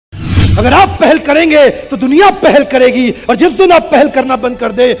अगर आप पहल करेंगे तो दुनिया पहल करेगी, और जिस दिन आप पहल करना बंद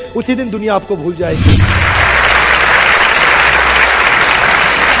कर दे उसी दिन दुनिया आपको भूल जाएगी।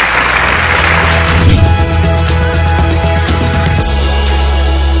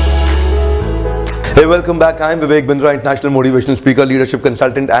 Hey, welcome back. I'm Vivek Bindra, international motivational speaker, leadership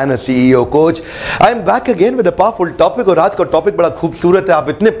consultant and a CEO coach. I'm back again with a powerful topic और आज का टॉपिक बड़ा खूबसूरत है। आप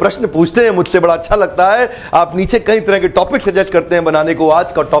इतने प्रश्न पूछते हैं मुझसे, बड़ा अच्छा लगता है। आप नीचे कई तरह के टॉपिक सजेस्ट करते हैं बनाने को।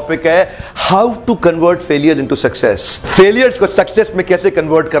 आज का टॉपिक है how to convert failures into success. Failures को सक्सेस में कैसे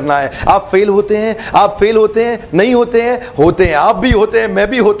कन्वर्ट करना है। आप फेल होते हैं, नहीं होते हैं, आप भी होते हैं, मैं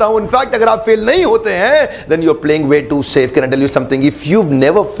भी होता हूं। इनफैक्ट अगर आप फेल नहीं होते हैं then you're playing way too safe. Can I tell you something? If you've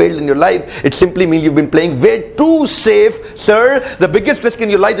never failed in your life, it simply means you've been playing way too safe, sir. The biggest risk in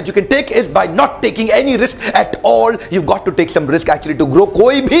your life that you can take is by not taking any risk at all. You've got to take some risk actually to grow.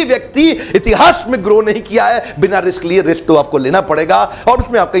 कोई भी व्यक्ति इतिहास में grow नहीं किया है बिना risk लिए। रिस्क तो आपको लेना पड़ेगा और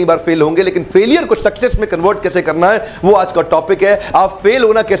उसमें आप कई बार फेल होंगे, लेकिन फेलियर को सक्सेस में कन्वर्ट कैसे करना है वो आज का टॉपिक है। आप फेल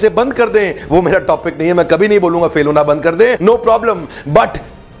होना कैसे बंद कर दें वो मेरा टॉपिक नहीं है। मैं कभी नहीं बोलूंगा फेल होना बंद कर दें, no problem, but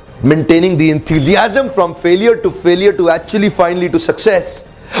maintaining the enthusiasm from failure to actually finally to success,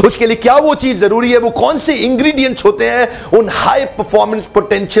 उसके लिए क्या वो चीज जरूरी है, वो कौन से इंग्रेडिएंट्स होते हैं उन high performance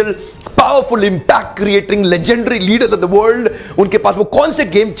potential powerful impact creating legendary leaders of the world, उनके पास वो कौन से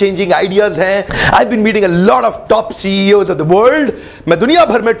गेम चेंजिंग आइडियाज हैं। I been meeting a lot of top CEOs of the world. मैं दुनिया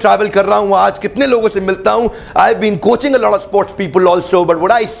भर में ट्रैवल कर रहा हूं, आज कितने लोगों से मिलता हूं। I been coaching a lot of sports people also, but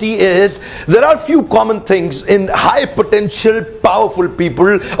what I C is there are few common things in high potential powerful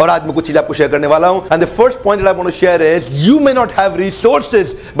people, और आज मैं कुछ चीज आपको शेयर करने वाला हूं। And the first point that I want to share is you may not have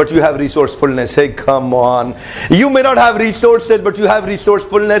resources but you have resourcefulness. Hey, come on. You may not have resources, but you have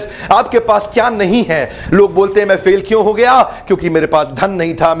resourcefulness. आपके पास क्या नहीं है? लोग बोलते हैं मैं fail क्यों हो गया? क्योंकि मेरे पास धन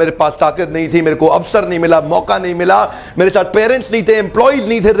नहीं था, मेरे पास ताकत नहीं थी, मेरे को अवसर नहीं मिला, मौका नहीं मिला, मेरे साथ पेरेंट्स नहीं थे, एम्प्लॉइज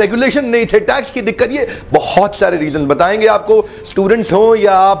नहीं थे, रेगुलेशन नहीं थे, टैक्स की दिक्कत, ये बहुत सारे रीजन बताएंगे आपको। स्टूडेंट हो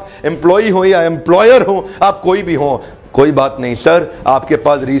या आप एम्प्लॉय हो या एम्प्लॉयर हो, आप कोई भी हो, कोई बात नहीं सर, आपके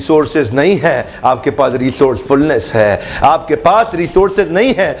पास रिसोर्सेज नहीं है, आपके पास रिसोर्सफुलनेस है। आपके पास रिसोर्सेज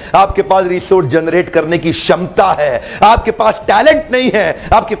नहीं है, आपके पास रिसोर्स जनरेट करने की क्षमता है। आपके पास टैलेंट नहीं है,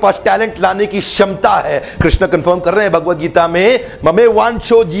 आपके पास टैलेंट लाने की क्षमता है। कृष्ण कंफर्म कर रहे हैं भगवद गीता में, ममे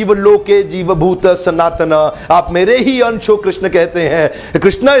वांछो जीव लोके जीवभूत सनातन, आप मेरे ही अंश हो, कृष्ण कहते हैं।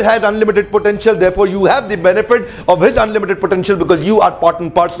 Krishna has unlimited potential, therefore you have the benefit of his unlimited potential because you are part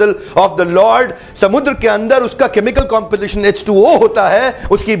and parcel of the Lord. समुद्र के अंदर उसका केमिकल कंपोजिशन H2O होता है,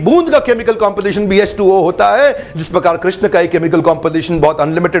 उसकी बूंद का केमिकल कंपोजिशन भी H2O होता है। जिस प्रकार कृष्ण का केमिकल कंपोजिशन बहुत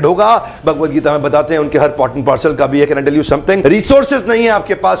अनलिमिटेड होगा, भगवद गीता में बताते हैं उनके हर पार्ट एंड पार्सल का भी है। Can I tell you something? Resources नहीं है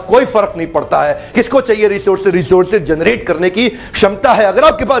आपके पास, कोई फर्क नहीं पड़ता है। किसको चाहिए रिसोर्सेज? रिसोर्सेज जनरेट करने की क्षमता है। अगर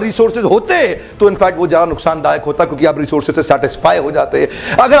आपके पास रिसोर्सेज होते तो इनफैक्ट वो ज्यादा नुकसानदायक होता, क्योंकि आप रिसोर्सेज से सैटिस्फाई हो जाते।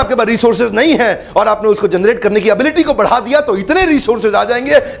 अगर आपके पास रिसोर्सेज नहीं है और आपने उसको जनरेट करने की एबिलिटी को बढ़ा दिया तो इतने रिसोर्सेज आ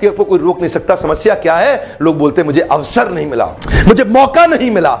जाएंगे कि आपको कोई रोक नहीं सकता। समस्या क्या है? लोग बोलते हैं मुझे अवसर नहीं मिला, मुझे मौका नहीं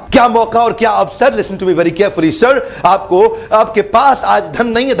मिला। क्या मौका और क्या अवसर? Listen to me very carefully sir. आपको, आपके पास आज धन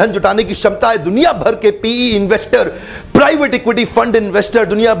नहीं है, धन जुटाने की क्षमता है। दुनिया भर के PE investor, private equity fund investor,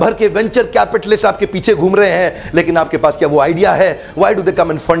 दुनिया भर के वेंचर कैपिटलिस्ट आपके पीछे घूम रहे हैं, लेकिन आपके पास क्या वो आइडिया है? Why do they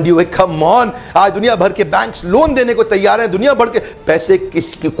come end fund you? Come on, आज दुनिया भर के बैंक्स लोन देने को तैयार हैं। दुनिया भर के पैसे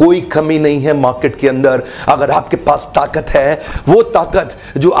की कोई कमी नहीं है मार्केट के अंदर। अगर आपके पास ताकत है, वो ताकत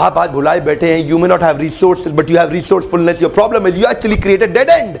जो आप आज भुलाए बैठे हैं, you may not have resources but you have resourcefulness. Your problem is you actually create a dead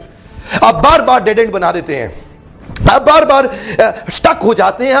and. आप बार बार डेड एंड बना देते हैं, आप बार बार स्टक हो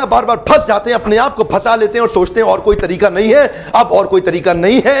जाते हैं, आप बार बार फंस जाते हैं, अपने आप को फंसा लेते हैं और सोचते हैं और कोई तरीका नहीं है, अब और कोई तरीका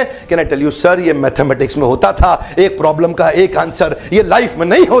नहीं है। Can I tell you sir, ये मैथमेटिक्स में होता था, एक प्रॉब्लम का एक आंसर। ये लाइफ में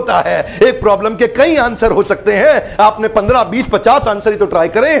नहीं होता है, एक प्रॉब्लम के कई आंसर हो सकते हैं। आपने 15, 20, 50 आंसर ही तो ट्राई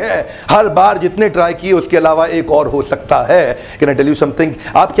करे हैं। हर बार जितने ट्राई किए उसके अलावा एक और हो सकता है। Can I tell you something?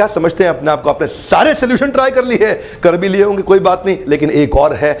 आप क्या समझते हैं अपने आप को? आपने सारे सोल्यूशन ट्राई कर लिए, कर भी लिए होंगे, कोई बात नहीं, लेकिन एक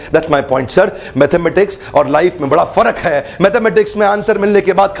और है। That's my point sir. Mathematics और लाइफ में बड़ा फर्क है। मैथमेटिक्स में आंसर मिलने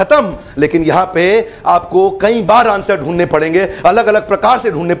के बाद खत्म, लेकिन यहां पे आपको कई बार आंसर ढूंढने पड़ेंगे, अलग अलग प्रकार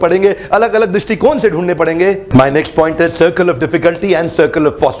से ढूंढने पड़ेंगे, अलग अलग दृष्टिकोण से ढूंढने पड़ेंगे। माय नेक्स्ट पॉइंट है circle of difficulty and circle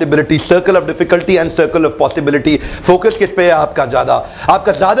of possibility. Circle of difficulty and circle of possibility. Focus किस पे है आपका?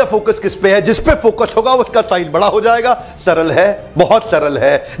 आपका ज्यादा फोकस किस पे है? जिस पे फोकस होगा उसका साइज बड़ा हो जाएगा। सरल है, बहुत सरल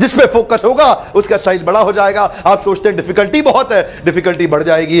है। जिस पे फोकस होगा उसका साइज बड़ा हो जाएगा। आप सोचते हैं डिफिकल्टी बहुत है, डिफिकल्टी बढ़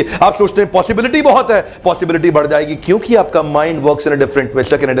जाएगी। आप सोचते हैं पॉसिबिलिटी बहुत है, पॉसिबिलिटी बढ़ जाएगी, क्योंकि आपका mind works in a different way.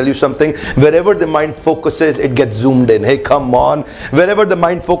 Sir, can I tell you something? Wherever the mind focuses, it gets zoomed in. Hey, come on. Wherever the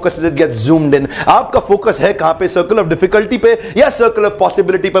mind focuses, it gets zoomed in. आपका focus है कहां पे? Circle of difficulty पे या circle of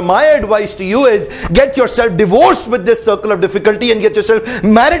possibility पे? My advice to you is get yourself divorced with this circle of difficulty and get yourself married